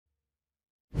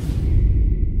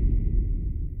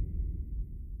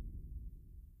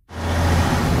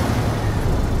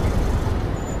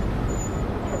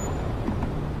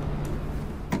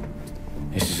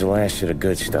last of the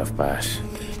good stuff, boss.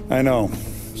 I know.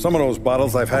 Some of those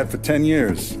bottles I've had for 10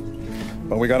 years.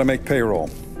 But we gotta make payroll.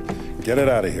 Get it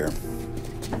out of here.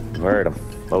 Heard him.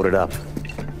 Load it up.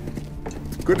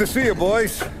 Good to see you,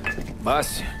 boys.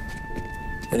 Boss,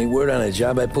 any word on a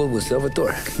job I pulled with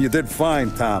Salvatore? You did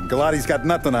fine, Tom. Galati's got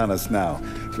nothing on us now.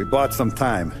 We bought some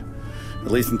time.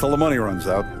 At least until the money runs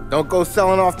out. Don't go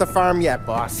selling off the farm yet,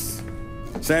 boss.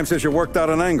 Sam says you worked out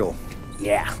an angle.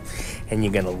 Yeah, and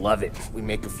you're gonna love it. We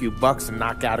make a few bucks and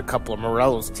knock out a couple of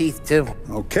Morello's teeth, too.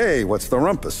 Okay, what's the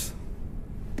rumpus?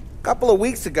 A couple of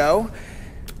weeks ago,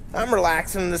 I'm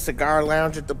relaxing in the cigar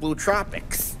lounge at the Blue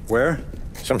Tropics. Where?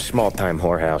 Some small-time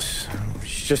whorehouse.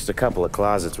 It's just a couple of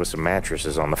closets with some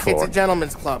mattresses on the floor. It's a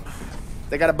gentleman's club.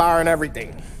 They got a bar and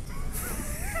everything.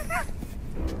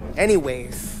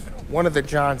 Anyways, one of the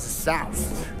Johns is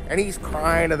south, and he's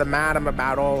crying to the madam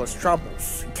about all his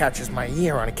troubles. He catches my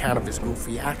ear on account of his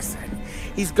goofy accent.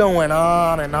 He's going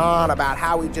on and on about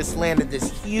how he just landed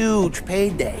this huge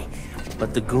payday,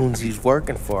 but the goons he's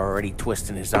working for are already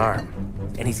twisting his arm,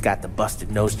 and he's got the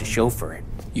busted nose to show for it.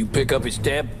 You pick up his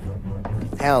tab?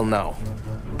 Hell no.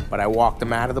 But I walked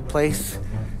him out of the place,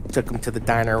 took him to the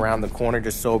diner around the corner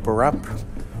to sober up.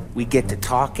 We get to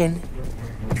talking.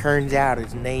 Turns out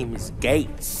his name is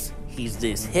Gates. He's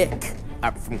this hick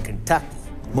up from Kentucky.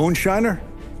 Moonshiner?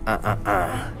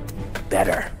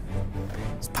 Better.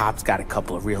 His pop's got a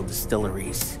couple of real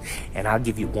distilleries, and I'll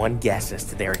give you one guess as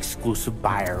to their exclusive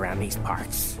buyer around these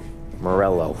parts.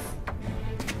 Morello.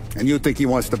 And you think he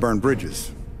wants to burn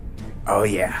bridges? Oh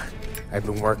yeah. I've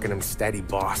been working him steady,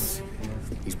 boss.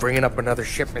 He's bringing up another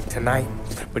shipment tonight,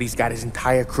 but he's got his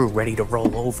entire crew ready to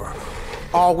roll over.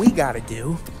 All we gotta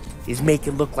do is make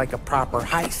it look like a proper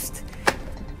heist.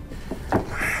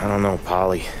 I don't know,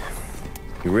 Polly.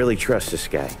 You really trust this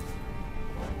guy?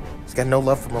 He's got no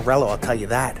love for Morello, I'll tell you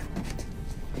that.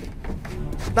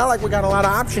 Not like we got a lot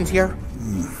of options here.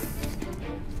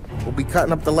 We'll be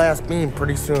cutting up the last beam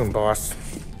pretty soon, boss.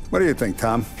 What do you think,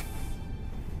 Tom?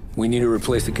 We need to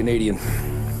replace the Canadian.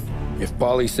 If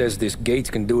Polly says this Gates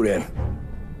can do that,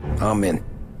 I'm in.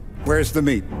 Where's the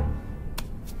meet?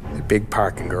 The big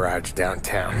parking garage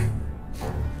downtown.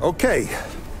 Okay,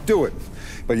 do it.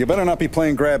 But you better not be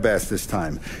playing grab ass this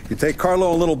time. You take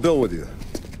Carlo and little Bill with you.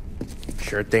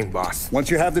 Sure thing, boss. Once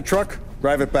you have the truck,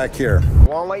 drive it back here.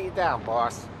 Won't let you down,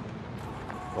 boss.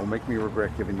 Don't make me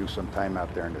regret giving you some time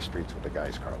out there in the streets with the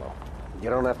guys, Carlo. You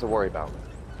don't have to worry about it.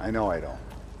 I know I don't.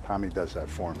 Tommy does that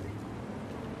for me.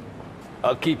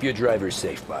 I'll keep your drivers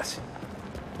safe, boss.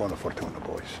 Buona fortuna,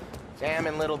 boys. Sam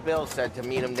and little Bill said to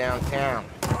meet him downtown.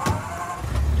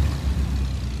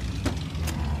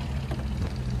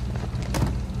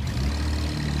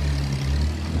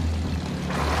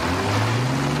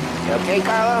 You okay,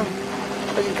 Carlo?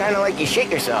 Looking kind of like you shit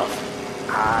yourself.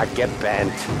 Ah, get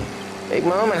bent. Big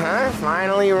moment, huh?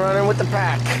 Finally you're running with the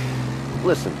pack.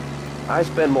 Listen, I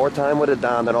spend more time with a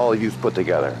Don than all of you put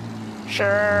together.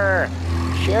 Sure.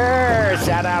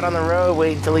 Sat out on the road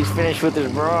waiting till he's finished with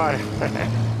his broad.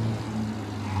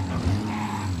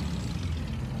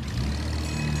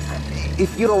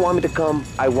 If you don't want me to come,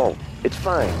 I won't. It's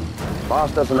fine.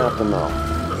 Boss doesn't have to know.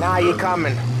 Nah, you're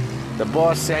coming. The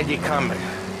boss said you're coming.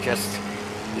 Just,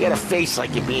 you got a face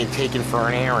like you're being taken for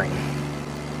an airing.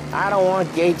 I don't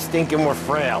want Gates thinking we're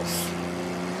frails.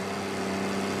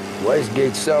 Why is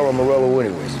Gates sour on Morello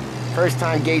anyways? First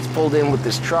time Gates pulled in with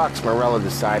his trucks, Morello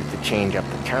decided to change up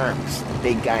the terms. The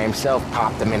big guy himself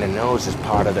popped him in the nose as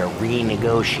part of their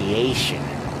renegotiation.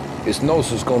 His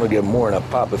nose is gonna get more than a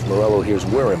pop if Morello hears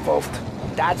we're involved.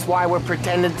 That's why we're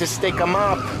pretending to stick him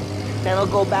up. Then he'll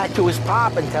go back to his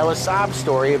pop and tell a sob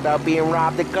story about being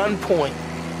robbed at gunpoint.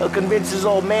 He'll convince his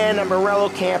old man that Morello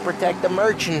can't protect the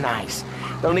merchandise.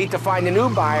 They'll need to find a new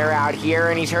buyer out here,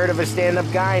 and he's heard of a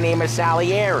stand-up guy named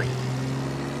Salieri.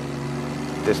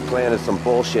 This plan is some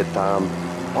bullshit, Tom.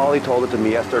 Paulie told it to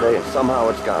me yesterday, and somehow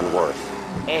it's gotten worse.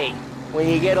 Hey, when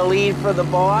you get a lead for the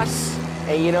boss,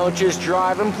 and you don't just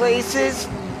drive him places,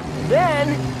 then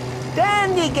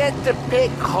you get to pick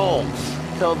holes.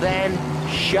 Till then,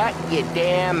 shut your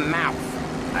damn mouth.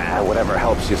 Ah, whatever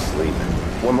helps you sleep.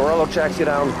 When Morello tracks you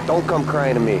down, don't come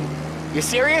crying to me. You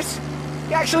serious?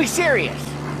 You actually serious?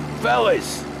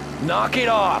 Fellas, knock it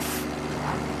off.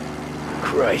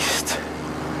 Christ.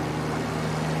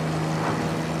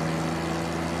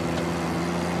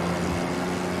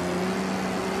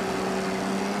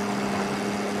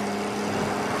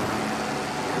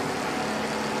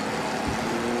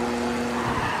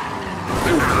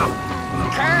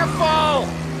 Careful!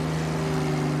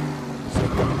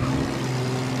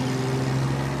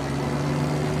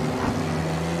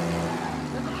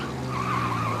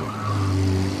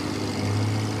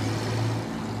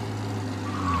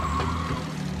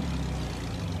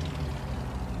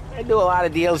 I do a lot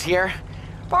of deals here.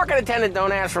 Parking attendant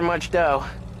don't ask for much dough.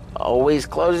 Always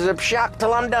closes up shop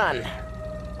till I'm done.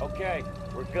 Okay,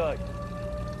 we're good.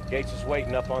 Gates is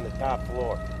waiting up on the top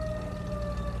floor.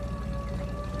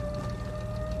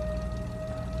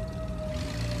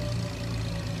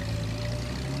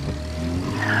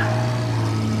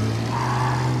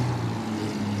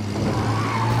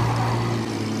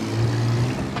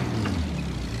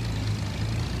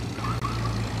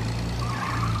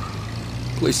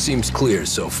 Place seems clear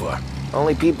so far.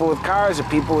 Only people with cars are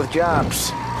people with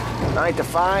jobs. 9 to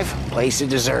 5, place is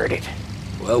deserted.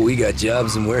 Well, we got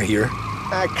jobs and we're here.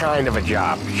 That kind of a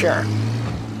job, sure.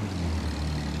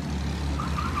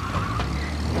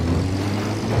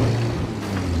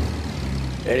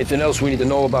 Anything else we need to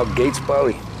know about Gates,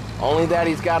 Polly? Only that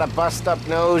he's got a bust-up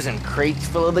nose and crates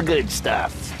full of the good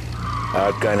stuff.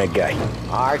 Our kind of guy.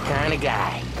 Our kind of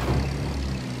guy.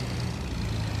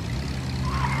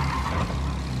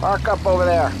 Park up over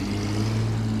there.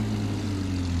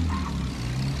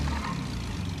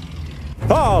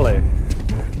 Polly,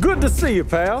 good to see you,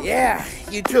 pal. Yeah,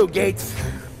 you too, Gates.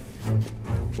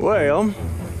 Well,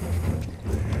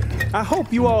 I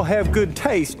hope you all have good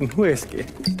taste in whiskey.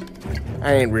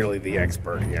 I ain't really the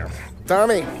expert here.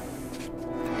 Tommy.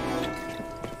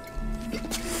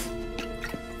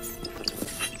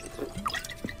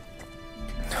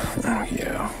 Oh,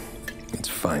 yeah. It's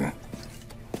fine.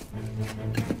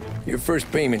 Your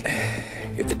first payment.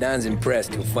 If the Don's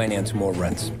impressed, he'll finance more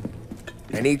runs.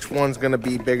 And each one's gonna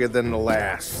be bigger than the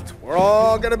last. We're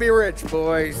all gonna be rich,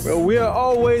 boys. Well, we're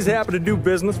always happy to do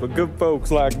business with good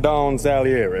folks like Don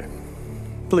Salieri.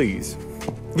 Please,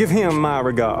 give him my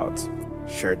regards.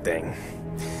 Sure thing.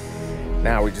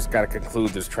 Now we just gotta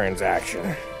conclude this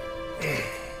transaction.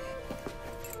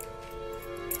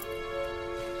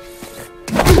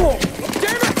 Oh,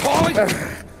 damn it,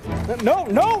 Paulie!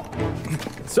 No!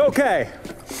 It's okay.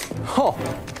 Oh.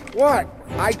 What?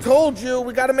 I told you,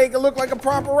 we gotta make it look like a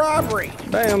proper robbery.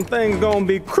 Damn thing's gonna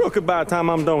be crooked by the time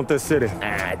I'm done with this city.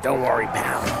 Ah, don't worry,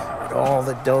 pal. With all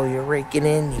the dough you're raking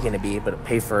in, you're gonna be able to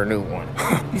pay for a new one.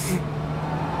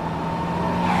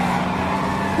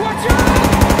 Watch out!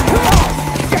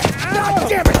 God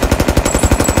damn it!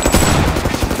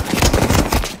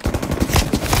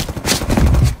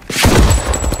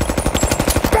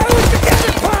 Battle it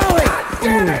together, Polly! God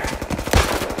damn it!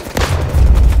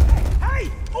 Hey,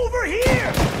 over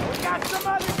here! We got some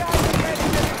other guys ready.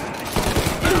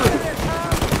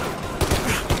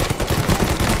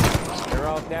 They're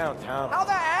all down, Tom. How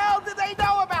the hell did they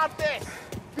know about this?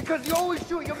 Because you always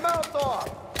shoot your mouth off.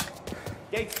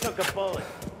 Gates took a bullet.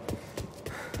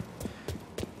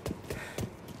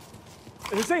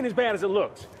 This ain't as bad as it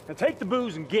looks. Now take the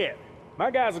booze and get. My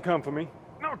guys will come for me.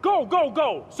 Now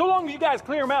go! So long as you guys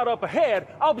clear him out up ahead,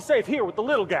 I'll be safe here with the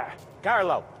little guy.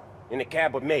 Carlo, in the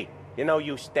cab with me. You know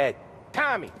you dead.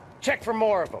 Tommy, check for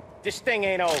more of them. This thing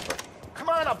ain't over. Come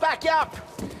on, I'll back you up.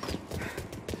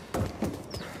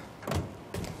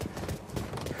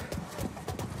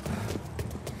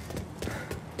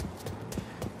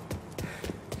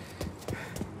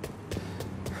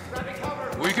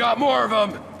 We got more of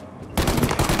them!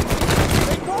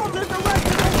 They called in the rest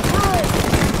of the crew!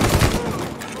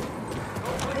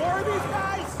 More of these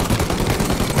guys?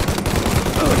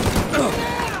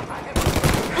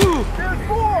 There's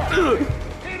more!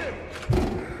 Hit him!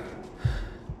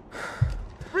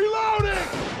 Reloading!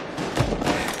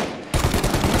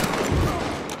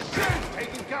 Shit!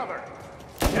 Taking cover!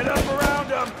 Get up around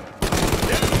them!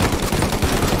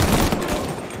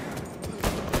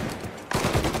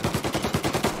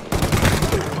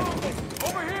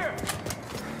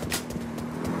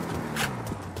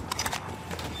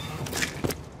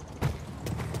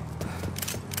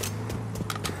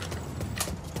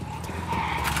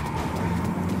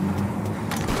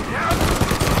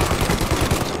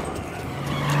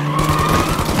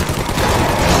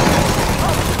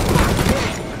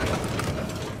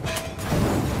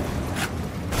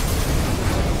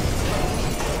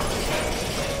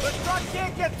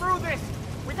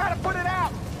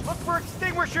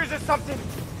 Or something.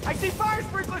 I see fire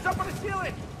sprinklers up on the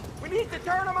ceiling. We need to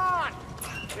turn them on.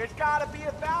 There's gotta be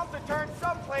a valve to turn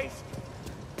someplace.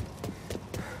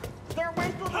 Is there a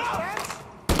way through the fence?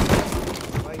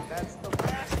 Wait, that's the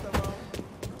last of them.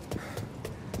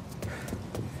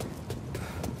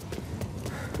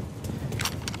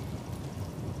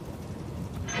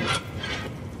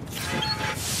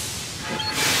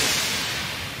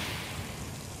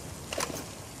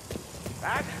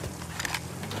 That?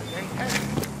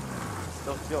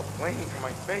 Still feel flame from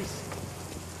my face.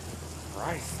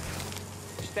 Christ.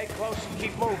 Stay close and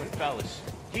keep moving, fellas.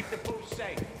 Keep the booth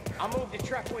safe. I'll move the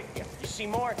truck with you. You see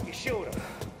more, you shoot him.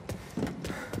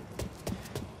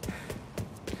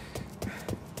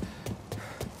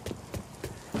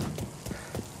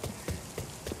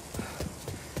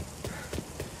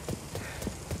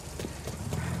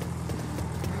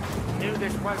 Knew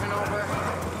this wasn't over.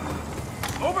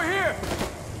 Over here!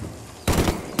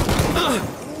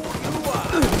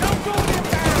 Don't go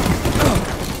get down!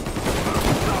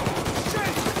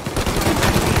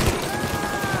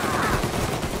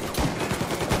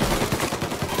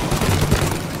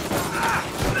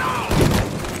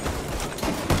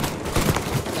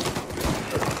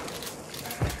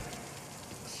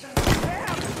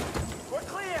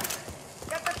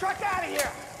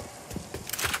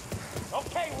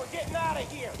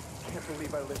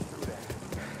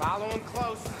 Follow him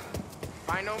close. If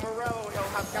I know Morello, he'll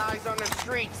have guys on the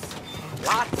streets.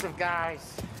 Lots of guys.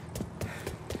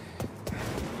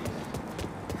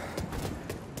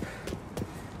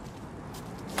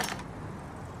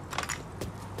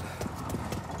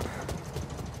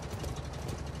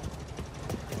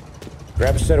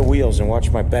 Grab a set of wheels and watch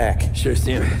my back. Sure,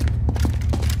 Sam.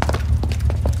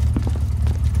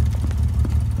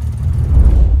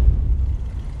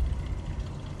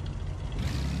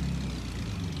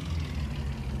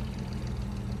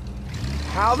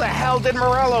 How the hell did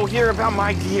Morello hear about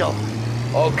my deal?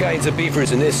 All kinds of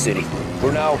beefers in this city.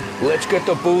 For now, let's get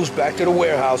the booze back to the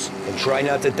warehouse and try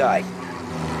not to die.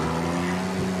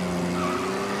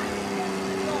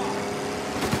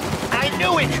 I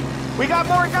knew it! We got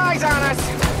more guys on us!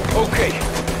 Okay,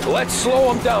 let's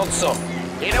slow them down some.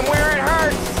 Hit them where it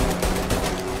hurts!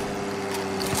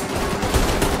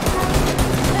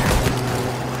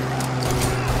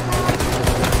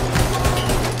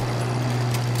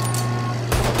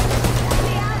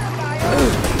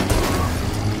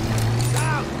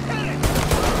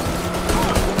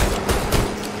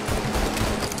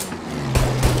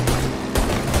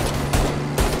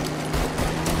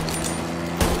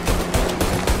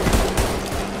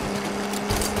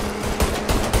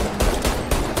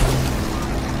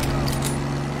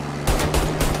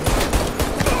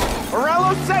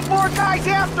 Send more guys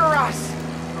after us!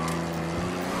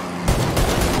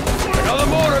 Another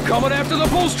motor coming after the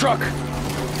booze truck!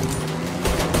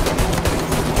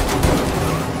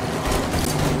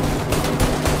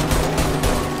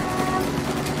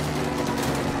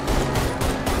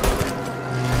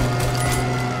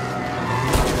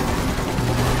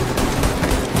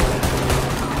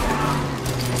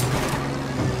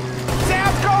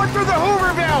 Sam's going through the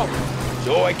Hooverville!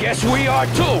 So I guess we are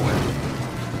too!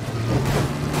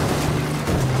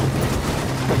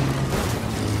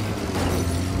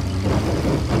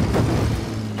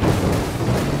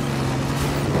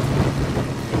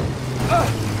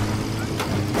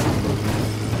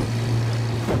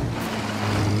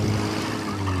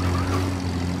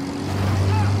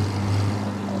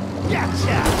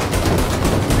 Gotcha!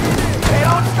 They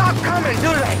don't stop coming,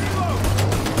 do they?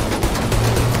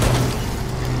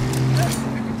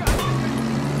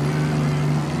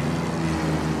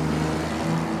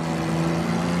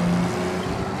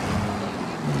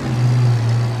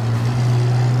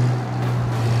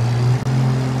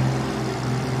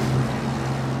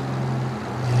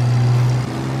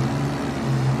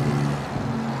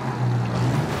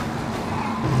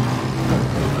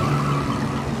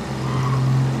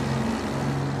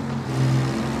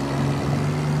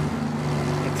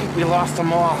 We lost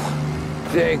them all.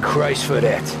 Thank Christ for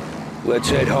that. Let's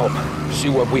head home, see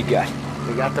what we got.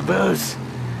 We got the booze.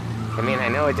 I mean, I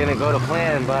know it didn't go to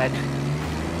plan, but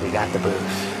we got the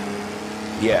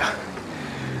booze. Yeah.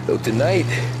 Though tonight,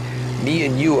 me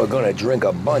and you are gonna drink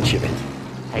a bunch of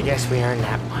it. I guess we earned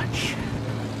that much.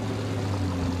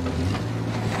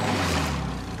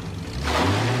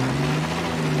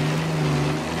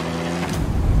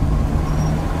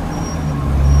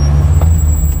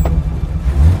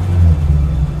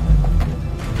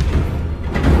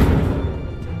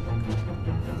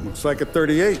 Looks like a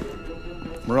 38.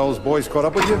 Morello's boys caught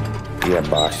up with you? Yeah,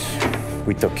 boss.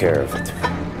 We took care of it.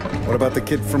 What about the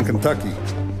kid from Kentucky?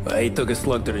 He took a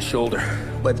slug to the shoulder,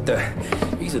 but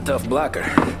he's a tough blocker.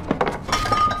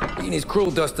 He and his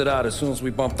crew dusted out as soon as we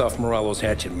bumped off Morello's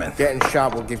hatchet men. Getting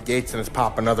shot will give Gates and his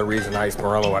pop another reason to ice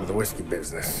Morello out of the whiskey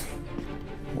business.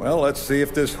 Well, let's see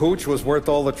if this hooch was worth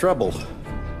all the trouble.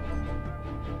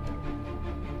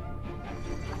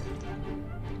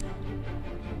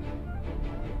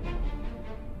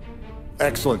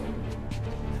 Excellent.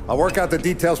 I'll work out the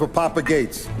details with Papa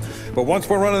Gates. But once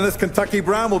we're running this Kentucky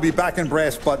Brown, we'll be back in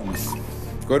brass buttons.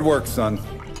 Good work, son.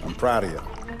 I'm proud of you.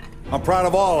 I'm proud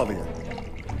of all of you.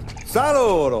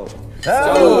 Saludo!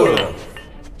 Saludo!